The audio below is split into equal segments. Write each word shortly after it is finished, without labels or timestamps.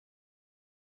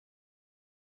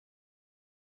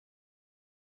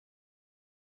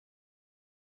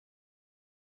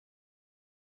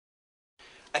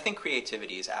I think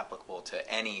creativity is applicable to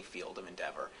any field of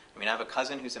endeavor. I mean, I have a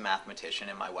cousin who's a mathematician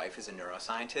and my wife is a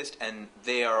neuroscientist, and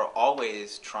they are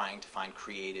always trying to find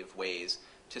creative ways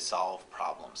to solve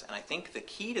problems. And I think the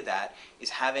key to that is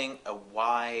having a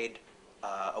wide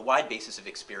basis of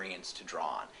experience to draw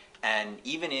on. And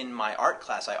even in my art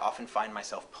class, I often find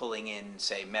myself pulling in,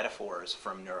 say, metaphors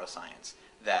from neuroscience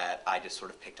that I just sort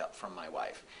of picked up from my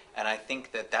wife. And I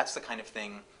think that that's the kind of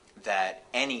thing that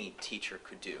any teacher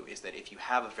could do, is that if you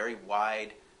have a very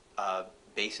wide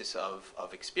basis of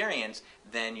experience,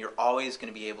 then you're always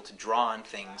going to be able to draw on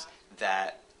things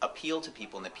that appeal to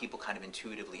people and that people kind of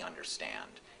intuitively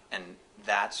understand. And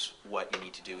that's what you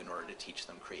need to do in order to teach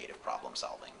them creative problem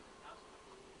solving.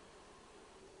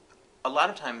 A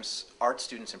lot of times, art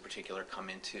students in particular come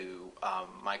into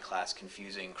my class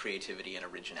confusing creativity and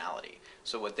originality.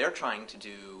 So what they're trying to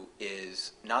do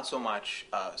is not so much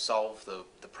solve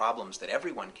the problems that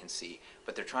everyone can see,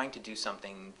 but they're trying to do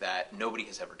something that nobody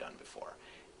has ever done before.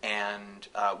 And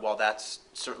while that's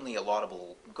certainly a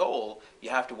laudable goal, you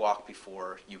have to walk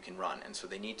before you can run. And so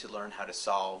they need to learn how to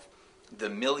solve the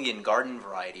million garden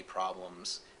variety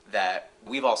problems that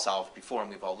we've all solved before and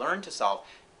we've all learned to solve,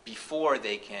 before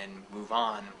they can move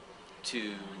on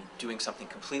to doing something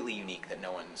completely unique that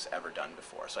no one's ever done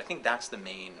before. So I think that's the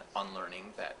main unlearning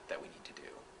that we need to do.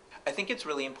 I think it's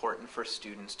really important for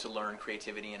students to learn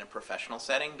creativity in a professional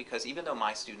setting, because even though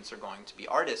my students are going to be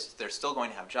artists, they're still going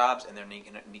to have jobs, and they're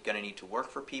going to need to work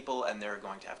for people, and they're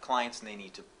going to have clients, and they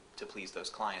need to please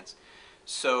those clients.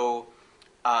 So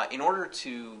in order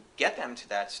to get them to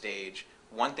that stage,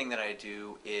 one thing that I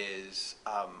do is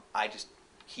I just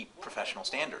keep professional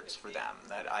standards for them,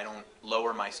 that I don't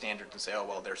lower my standards and say, oh,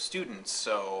 well, they're students,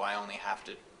 so I only have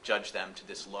to judge them to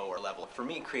this lower level. For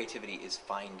me, creativity is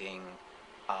finding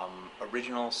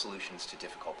original solutions to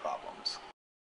difficult problems.